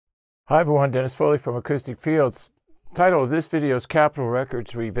Hi everyone, Dennis Foley from Acoustic Fields. Title of this video is Capitol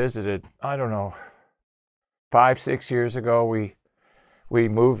Records Revisited. I don't know, 5-6 years ago we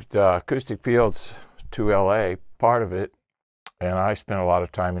moved Acoustic Fields to LA, part of it, and I spent a lot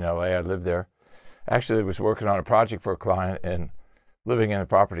of time in LA. I lived there. Actually, I was working on a project for a client and living in the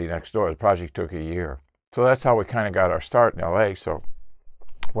property next door. The project took a year. So that's how we kind of got our start in LA. So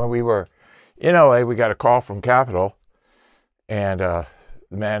when we were in LA, we got a call from Capitol, and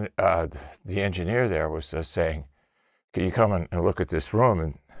the engineer there was saying, "Can you come and look at this room?"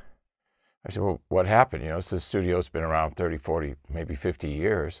 And I said, "Well, what happened? You know, this studio's been around 30, 40, maybe 50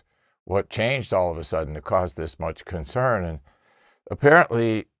 years. What changed all of a sudden to cause this much concern?" And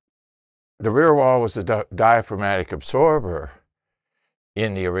apparently, the rear wall was a diaphragmatic absorber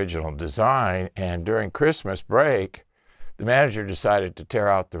in the original design, and during Christmas break, the manager decided to tear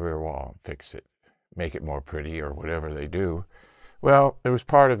out the rear wall and fix it, make it more pretty or whatever they do. Well, it was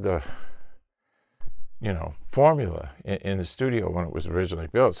part of the, formula in the studio when it was originally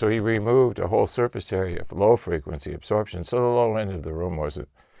built. So he removed a whole surface area of low frequency absorption, so the low end of the room wasn't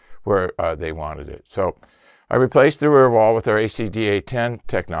where they wanted it. So I replaced the rear wall with our ACDA 10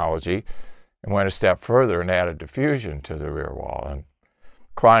 technology and went a step further and added diffusion to the rear wall. And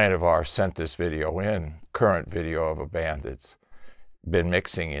a client of ours sent this video in, current video of a band that's been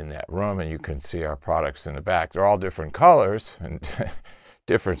mixing in that room, and you can see our products in the back. They're all different colors and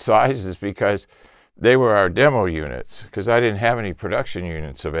different sizes because they were our demo units, because I didn't have any production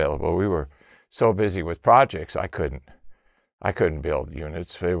units available. We were so busy with projects, I couldn't build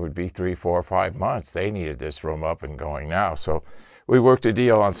units. It would be 3, 4, 5 months. They needed this room up and going now. So we worked a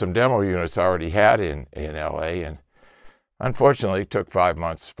deal on some demo units I already had in LA, and unfortunately it took 5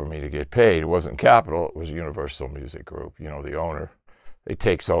 months for me to get paid. It wasn't Capitol, it was Universal Music Group, the owner. They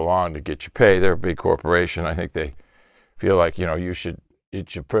take so long to get you paid. They're a big corporation. I think they feel like,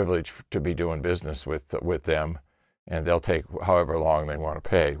 it's your privilege to be doing business with them, and they'll take however long they want to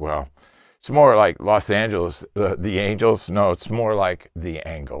pay. Well, it's more like Los Angeles, the Angels. No, it's more like the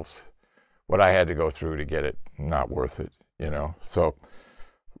Angles. What I had to go through to get it, not worth it, So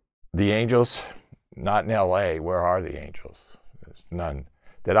the Angels, not in LA. Where are the Angels? There's none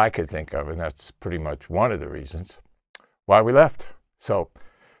that I could think of, and that's pretty much one of the reasons why we left. So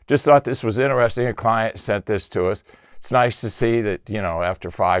just thought this was interesting. A client sent this to us. It's nice to see that,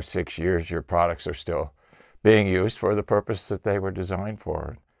 after 5-6 years, your products are still being used for the purpose that they were designed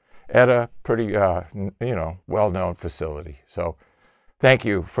for at a pretty, well-known facility. So thank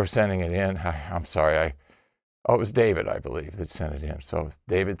you for sending it in. I'm sorry. It was David, I believe, that sent it in. So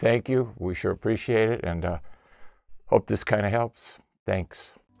David, thank you. We sure appreciate it, and hope this kind of helps.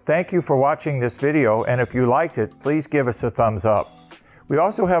 Thanks. Thank you for watching this video, and if you liked it, please give us a thumbs up. We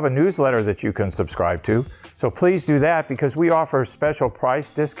also have a newsletter that you can subscribe to, so please do that, because we offer special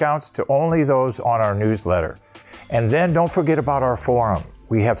price discounts to only those on our newsletter. And then don't forget about our forum.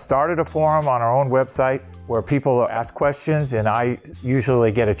 We have started a forum on our own website where people ask questions, and I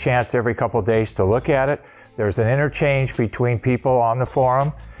usually get a chance every couple days to look at it. There's an interchange between people on the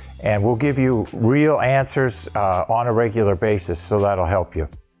forum, and we'll give you real answers on a regular basis, so that'll help you.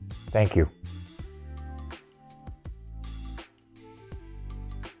 Thank you.